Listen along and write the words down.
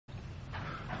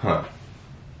Huh.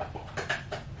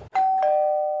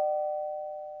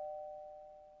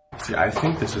 See, I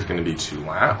think this is gonna be too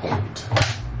loud.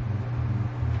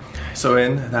 So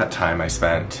in that time I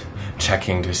spent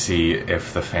checking to see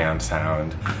if the fan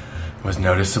sound was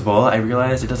noticeable, I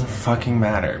realized it doesn't fucking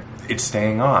matter. It's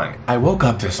staying on. I woke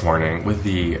up this morning with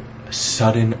the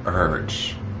sudden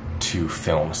urge to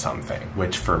film something,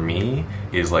 which for me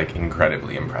is like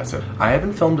incredibly impressive. I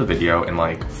haven't filmed a video in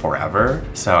like forever,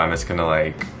 so I'm just gonna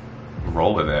like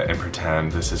roll with it and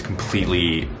pretend this is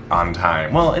completely on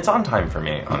time. Well, it's on time for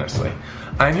me, honestly.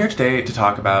 I'm here today to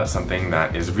talk about something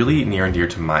that is really near and dear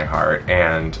to my heart,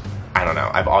 and I don't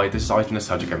know, this has always been a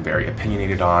subject I'm very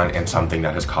opinionated on, and something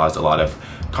that has caused a lot of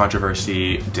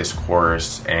controversy,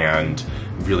 discourse, and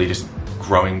really just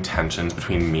growing tensions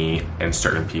between me and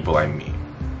certain people I meet.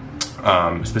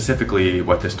 Specifically,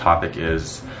 what this topic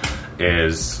is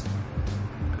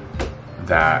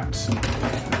that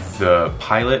the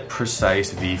Pilot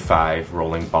Precise V5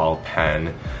 rolling ball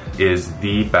pen is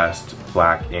the best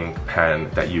black ink pen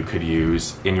that you could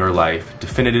use in your life.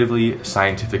 Definitively,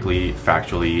 scientifically,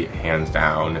 factually, hands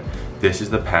down, this is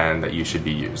the pen that you should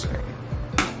be using.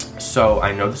 So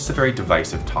I know this is a very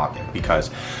divisive topic because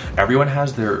everyone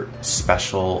has their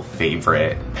special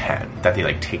favorite pen that they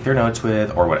like take their notes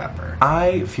with or whatever.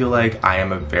 I feel like I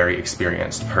am a very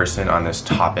experienced person on this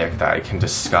topic that I can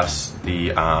discuss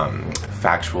the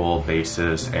factual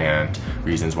basis and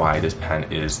reasons why this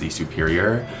pen is the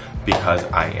superior, because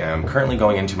I am currently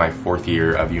going into my 4th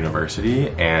year of university,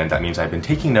 and that means I've been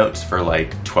taking notes for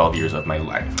like 12 years of my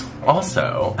life.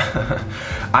 Also,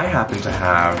 I happen to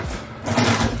have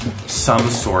some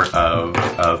sort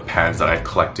of pens that I've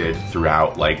collected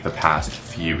throughout like the past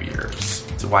few years.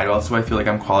 So why else do I feel like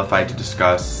I'm qualified to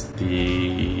discuss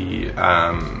the,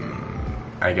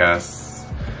 I guess,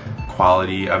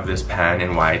 quality of this pen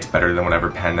and why it's better than whatever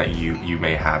pen that you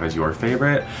may have as your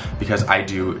favorite? Because I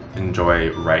do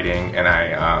enjoy writing, and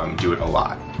I do it a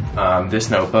lot. This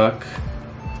notebook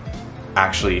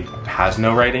actually has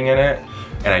no writing in it,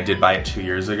 and I did buy it 2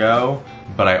 years ago,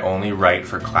 but I only write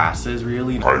for classes,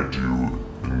 really. I do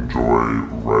enjoy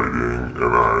writing,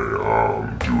 and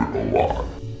I do it a lot.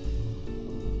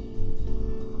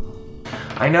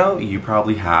 I know you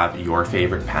probably have your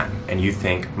favorite pen, and you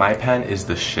think, my pen is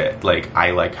the shit. Like, I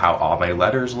like how all my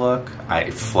letters look,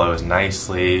 it flows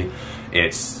nicely,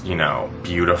 it's, you know,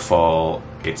 beautiful,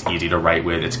 it's easy to write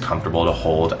with, it's comfortable to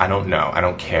hold. I don't know, I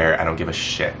don't care, I don't give a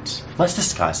shit. Let's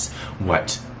discuss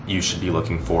what you should be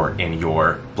looking for in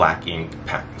your black ink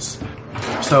pens.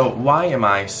 So why am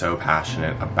I so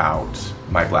passionate about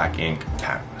my black ink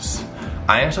pens?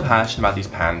 I am so passionate about these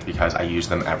pens because I use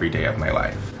them every day of my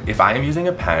life. If I am using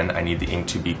a pen, I need the ink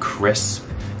to be crisp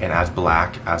and as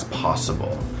black as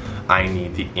possible. I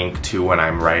need the ink to, when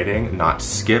I'm writing, not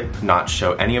skip, not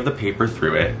show any of the paper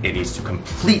through it. It needs to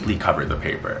completely cover the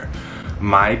paper.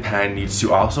 My pen needs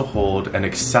to also hold an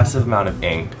excessive amount of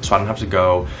ink, so I don't have to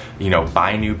go, you know,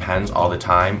 buy new pens all the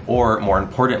time, or more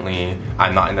importantly,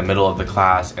 I'm not in the middle of the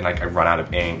class and like I run out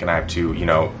of ink and I have to, you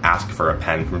know, ask for a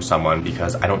pen from someone,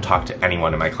 because I don't talk to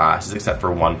anyone in my classes except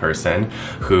for one person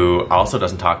who also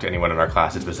doesn't talk to anyone in our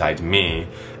classes besides me,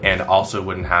 and also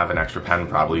wouldn't have an extra pen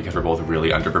probably because we're both really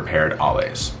underprepared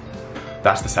always.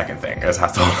 That's the second thing, is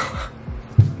have to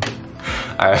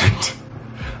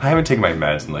I haven't taken my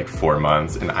meds in like 4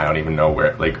 months, and I don't even know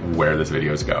where this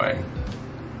video is going.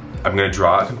 I'm gonna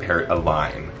draw a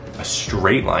line, a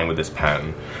straight line with this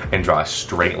pen, and draw a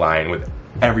straight line with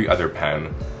every other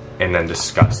pen, and then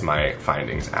discuss my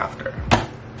findings after.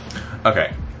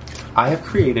 Okay, I have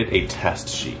created a test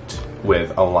sheet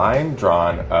with a line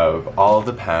drawn of all of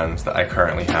the pens that I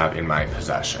currently have in my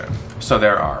possession. So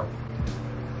there are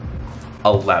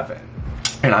 11.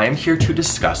 And I am here to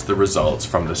discuss the results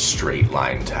from the straight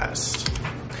line test.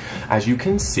 As you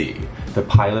can see, the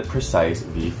Pilot Precise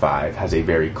V5 has a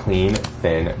very clean,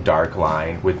 thin, dark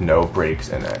line with no breaks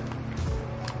in it.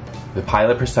 The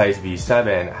Pilot Precise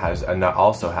V7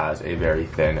 also has a very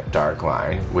thin, dark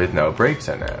line with no breaks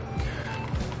in it.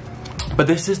 But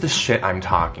this is the shit I'm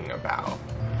talking about.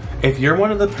 If you're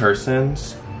one of the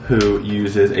persons who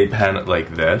uses a pen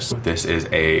like this is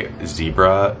a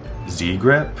Zebra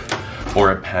Z-Grip,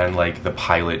 or a pen like the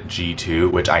Pilot G2,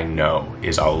 which I know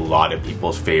is a lot of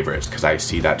people's favorites because I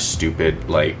see that stupid,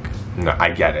 like, no, I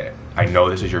get it. I know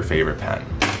this is your favorite pen.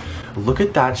 Look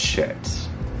at that shit.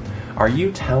 Are you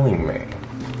telling me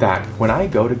that when I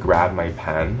go to grab my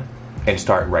pen and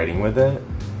start writing with it,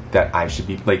 that I should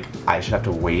be, like, I should have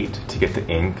to wait to get the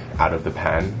ink out of the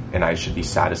pen and I should be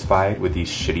satisfied with these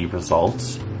shitty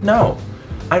results? No.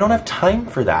 I don't have time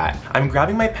for that. I'm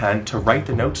grabbing my pen to write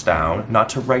the notes down, not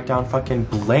to write down fucking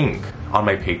blank on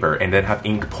my paper and then have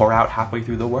ink pour out halfway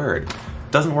through the word.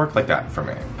 Doesn't work like that for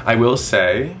me. I will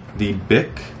say the Bic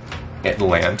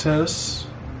Atlantis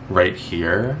right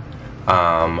here,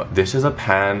 this is a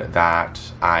pen that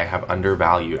I have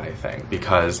undervalued, I think,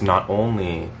 because not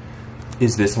only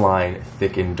is this line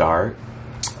thick and dark,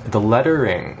 the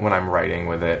lettering when I'm writing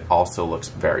with it also looks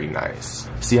very nice.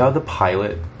 See how the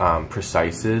Pilot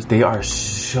Precises? They are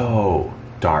so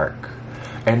dark.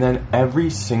 And then every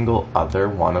single other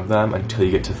one of them until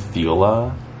you get to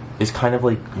Fila is kind of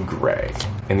like gray.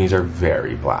 And these are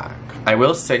very black. I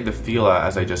will say the Fila,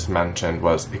 as I just mentioned,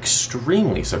 was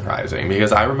extremely surprising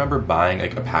because I remember buying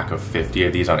like a pack of 50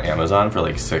 of these on Amazon for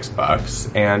like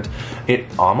 $6, and it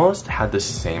almost had the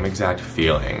same exact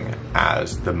feeling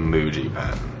as the Muji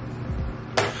pen.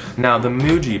 Now, the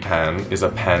Muji pen is a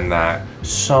pen that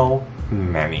so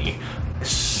many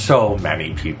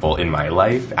people in my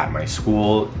life, at my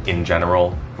school, in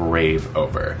general, rave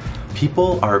over.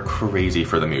 People are crazy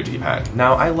for the Muji pen.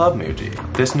 Now, I love Muji.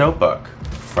 This notebook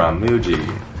from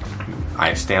Muji,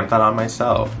 I stamped that on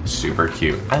myself. Super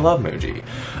cute. I love Muji.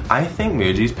 I think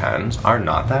Muji's pens are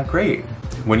not that great.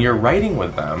 When you're writing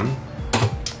with them,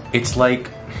 it's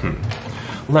like,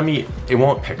 it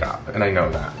won't pick up, and I know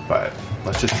that, but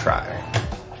let's just try.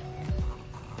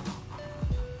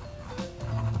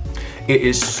 It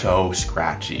is so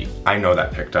scratchy. I know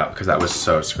that picked up because that was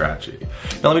so scratchy.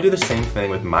 Now let me do the same thing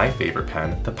with my favorite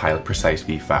pen, the Pilot Precise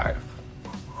V5.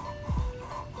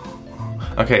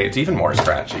 Okay, it's even more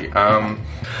scratchy.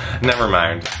 Never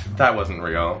mind. That wasn't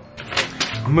real.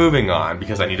 Moving on,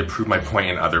 because I need to prove my point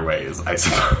in other ways, I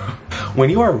suppose. When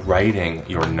you are writing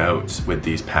your notes with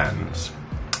these pens,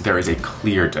 there is a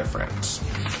clear difference.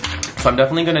 So I'm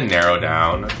definitely gonna narrow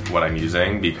down what I'm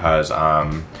using because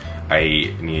I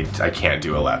can't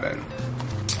do 11.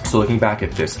 So looking back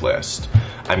at this list,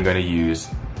 I'm gonna use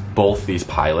both these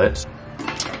Pilots.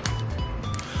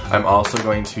 I'm also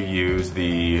going to use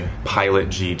the Pilot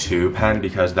G2 pen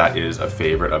because that is a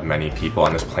favorite of many people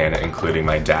on this planet, including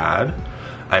my dad.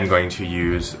 I'm going to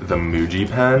use the Muji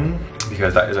pen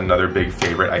because that is another big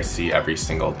favorite I see every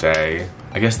single day.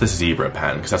 I guess the Zebra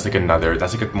pen, because that's like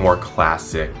a more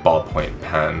classic ballpoint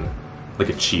pen, like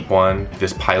a cheap one.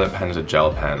 This Pilot pen is a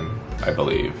gel pen, I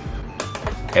believe.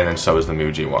 And then so is the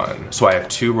Muji one. So I have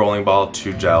 2 rolling ball,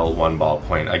 2 gel, 1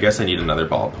 ballpoint. I guess I need another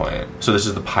ballpoint. So this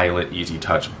is the Pilot Easy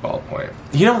Touch ballpoint.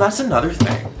 You know, that's another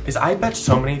thing, is I bet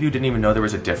so many of you didn't even know there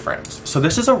was a difference. So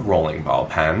this is a rolling ball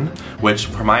pen, which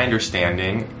from my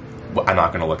understanding, I'm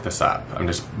not gonna look this up, I'm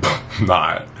just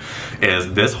not,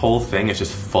 is this whole thing is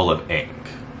just full of ink.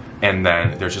 And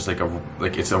then there's just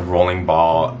it's a rolling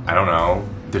ball, I don't know,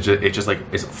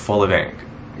 it's full of ink.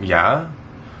 Yeah?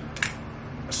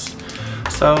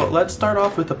 So let's start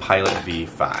off with the Pilot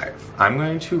V5. I'm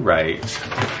going to write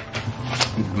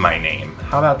my name.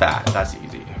 How about that? That's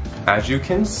easy. As you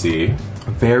can see,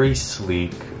 very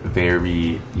sleek,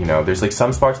 very, there's like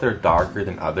some spots that are darker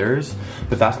than others,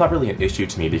 but that's not really an issue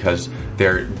to me because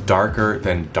they're darker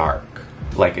than dark.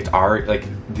 Like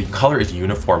the color is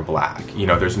uniform black.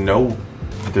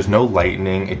 There's no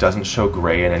lightening, it doesn't show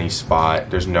gray in any spot,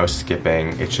 there's no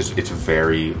skipping, it's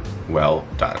very well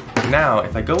done. Now,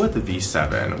 if I go with the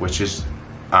V7, which is,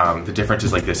 the difference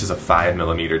is like this is a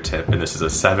 5mm tip and this is a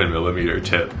 7mm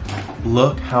tip.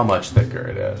 Look how much thicker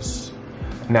it is.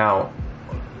 Now,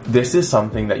 this is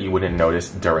something that you wouldn't notice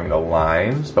during the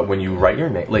lines, but when you write your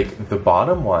name, like the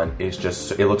bottom one is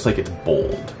just, it looks like it's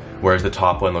bold. Whereas the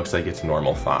top one looks like it's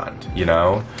normal font,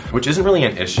 Which isn't really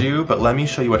an issue, but let me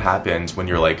show you what happens when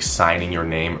you're like signing your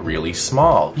name really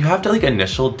small. You have to like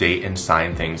initial date and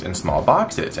sign things in small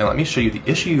boxes, and let me show you the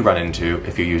issue you run into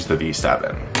if you use the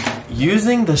V7.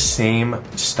 Using the same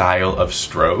style of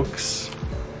strokes,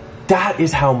 that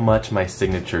is how much my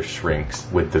signature shrinks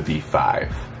with the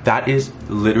V5. That is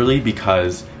literally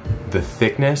because the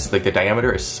thickness, like the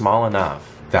diameter is small enough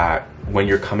that when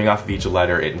you're coming off of each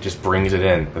letter, it just brings it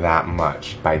in that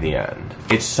much by the end.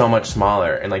 It's so much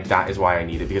smaller, and like that is why I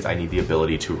need it, because I need the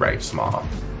ability to write small.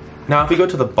 Now if we go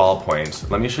to the ballpoints,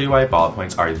 let me show you why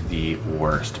ballpoints are the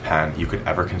worst pen you could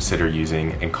ever consider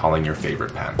using and calling your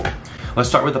favorite pen. Let's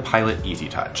start with the Pilot Easy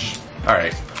Touch. All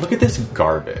right, look at this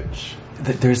garbage.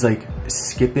 There's like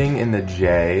skipping in the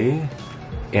J,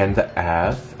 and the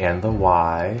F, and the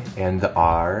Y, and the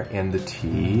R, and the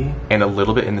T, and a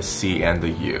little bit in the C and the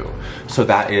U. So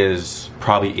that is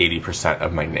probably 80%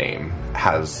 of my name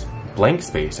has blank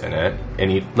space in it,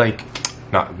 and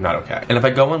not okay. And if I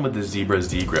go in with the Zebra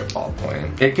Z-Grip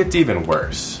ballpoint, it gets even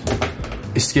worse.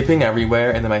 skipping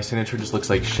everywhere, and then my signature just looks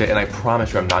like shit, and I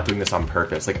promise you I'm not doing this on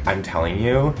purpose. Like, I'm telling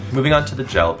you. Moving on to the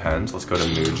gel pens, let's go to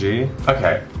Muji.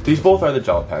 Okay, these both are the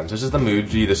gel pens. This is the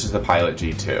Muji, this is the Pilot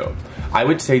G2. I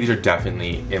would say these are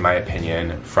definitely, in my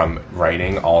opinion, from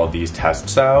writing all of these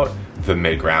tests out, the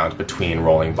mid-ground between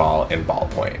Rolling Ball and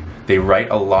Ballpoint. They write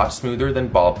a lot smoother than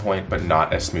Ballpoint, but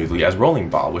not as smoothly as Rolling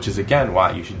Ball, which is again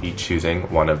why you should be choosing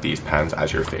one of these pens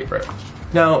as your favorite.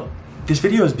 Now, this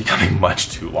video is becoming much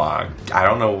too long. I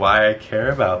don't know why I care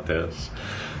about this.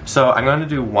 So I'm going to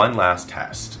do one last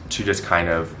test to just kind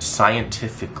of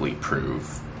scientifically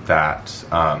prove that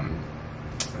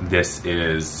this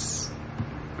is,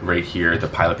 right here, the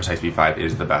Pilot Precise V5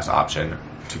 is the best option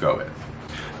to go with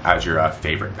as your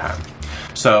favorite pen.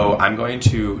 So I'm going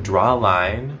to draw a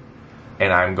line,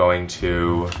 and I'm going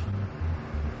to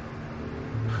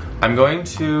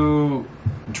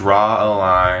draw a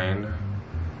line,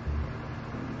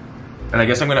 and I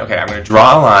guess I'm gonna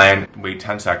draw a line, wait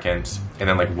 10 seconds, and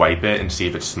then like wipe it and see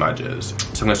if it smudges.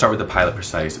 So I'm gonna start with the Pilot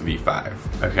Precise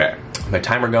V5. Okay, my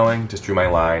timer going, just drew my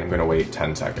line, I'm gonna wait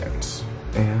 10 seconds.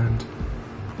 And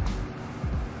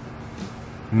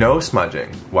no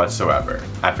smudging whatsoever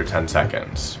after 10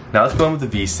 seconds. Now let's go in with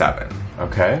the V7,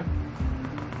 okay?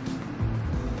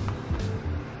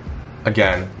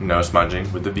 Again, no smudging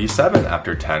with the V7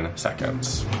 after 10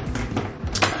 seconds.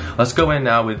 Let's go in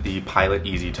now with the Pilot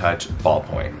Easy Touch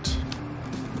Ballpoint.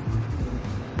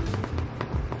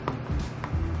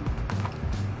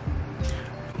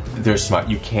 There's smudge,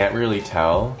 you can't really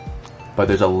tell, but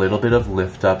there's a little bit of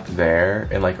lift up there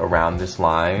and like around this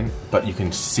line, but you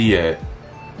can see it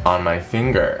on my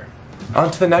finger. On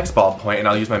to the next ballpoint, and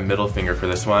I'll use my middle finger for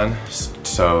this one,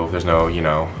 so there's no, you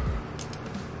know,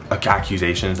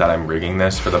 accusations that I'm rigging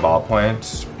this for the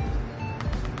ballpoints.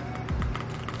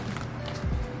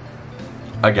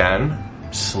 Again,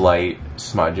 slight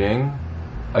smudging.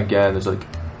 Again, there's like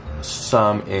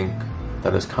some ink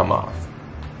that has come off.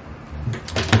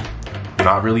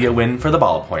 Not really a win for the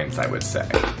ballpoints, I would say.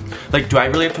 Like, do I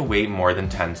really have to wait more than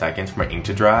 10 seconds for my ink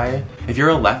to dry? If you're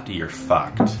a lefty, you're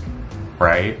fucked,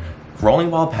 right?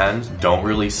 Rolling ball pens don't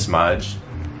really smudge.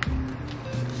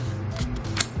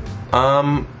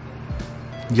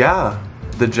 Yeah,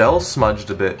 the gel smudged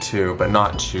a bit too, but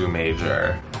not too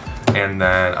major. And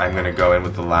then I'm gonna go in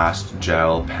with the last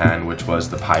gel pen, which was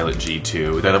the Pilot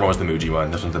G2. The other one was the Muji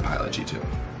one, this one's the Pilot G2.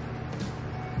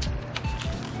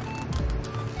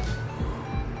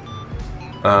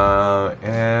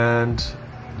 And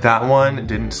that one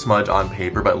didn't smudge on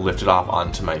paper, but lifted off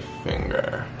onto my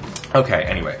finger. Okay,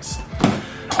 anyways.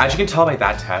 As you can tell by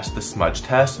that test, the smudge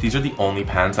test, these are the only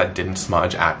pens that didn't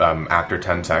smudge at, after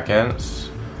 10 seconds,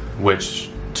 which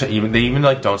they even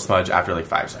like don't smudge after like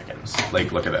 5 seconds.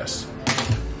 Like, look at this.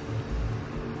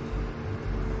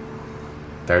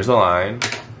 There's the line.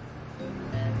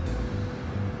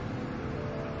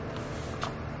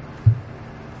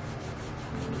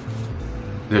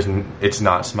 It's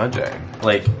not smudging.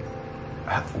 Like,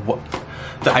 what?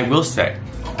 I will say,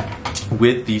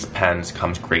 with these pens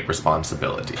comes great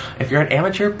responsibility. If you're an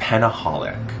amateur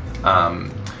penaholic,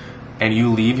 and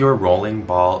you leave your rolling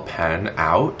ball pen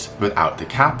out without the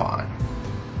cap on,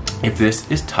 if this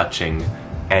is touching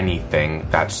anything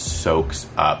that soaks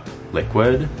up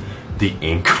liquid, the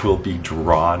ink will be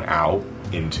drawn out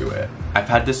into it. I've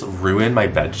had this ruin my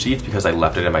bed sheets because I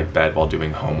left it in my bed while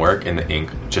doing homework and the ink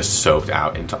just soaked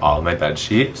out into all of my bed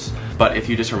sheets. But if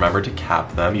you just remember to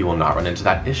cap them, you will not run into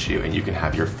that issue, and you can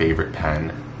have your favorite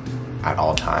pen at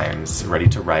all times, ready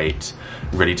to write,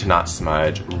 ready to not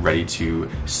smudge, ready to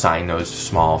sign those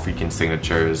small freaking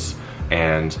signatures,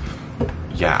 and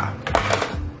yeah.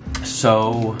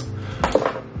 So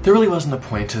there really wasn't a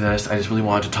point to this. I just really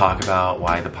wanted to talk about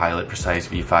why the Pilot Precise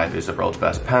V5 is the world's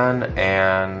best pen,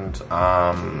 and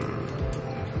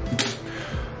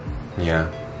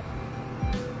yeah.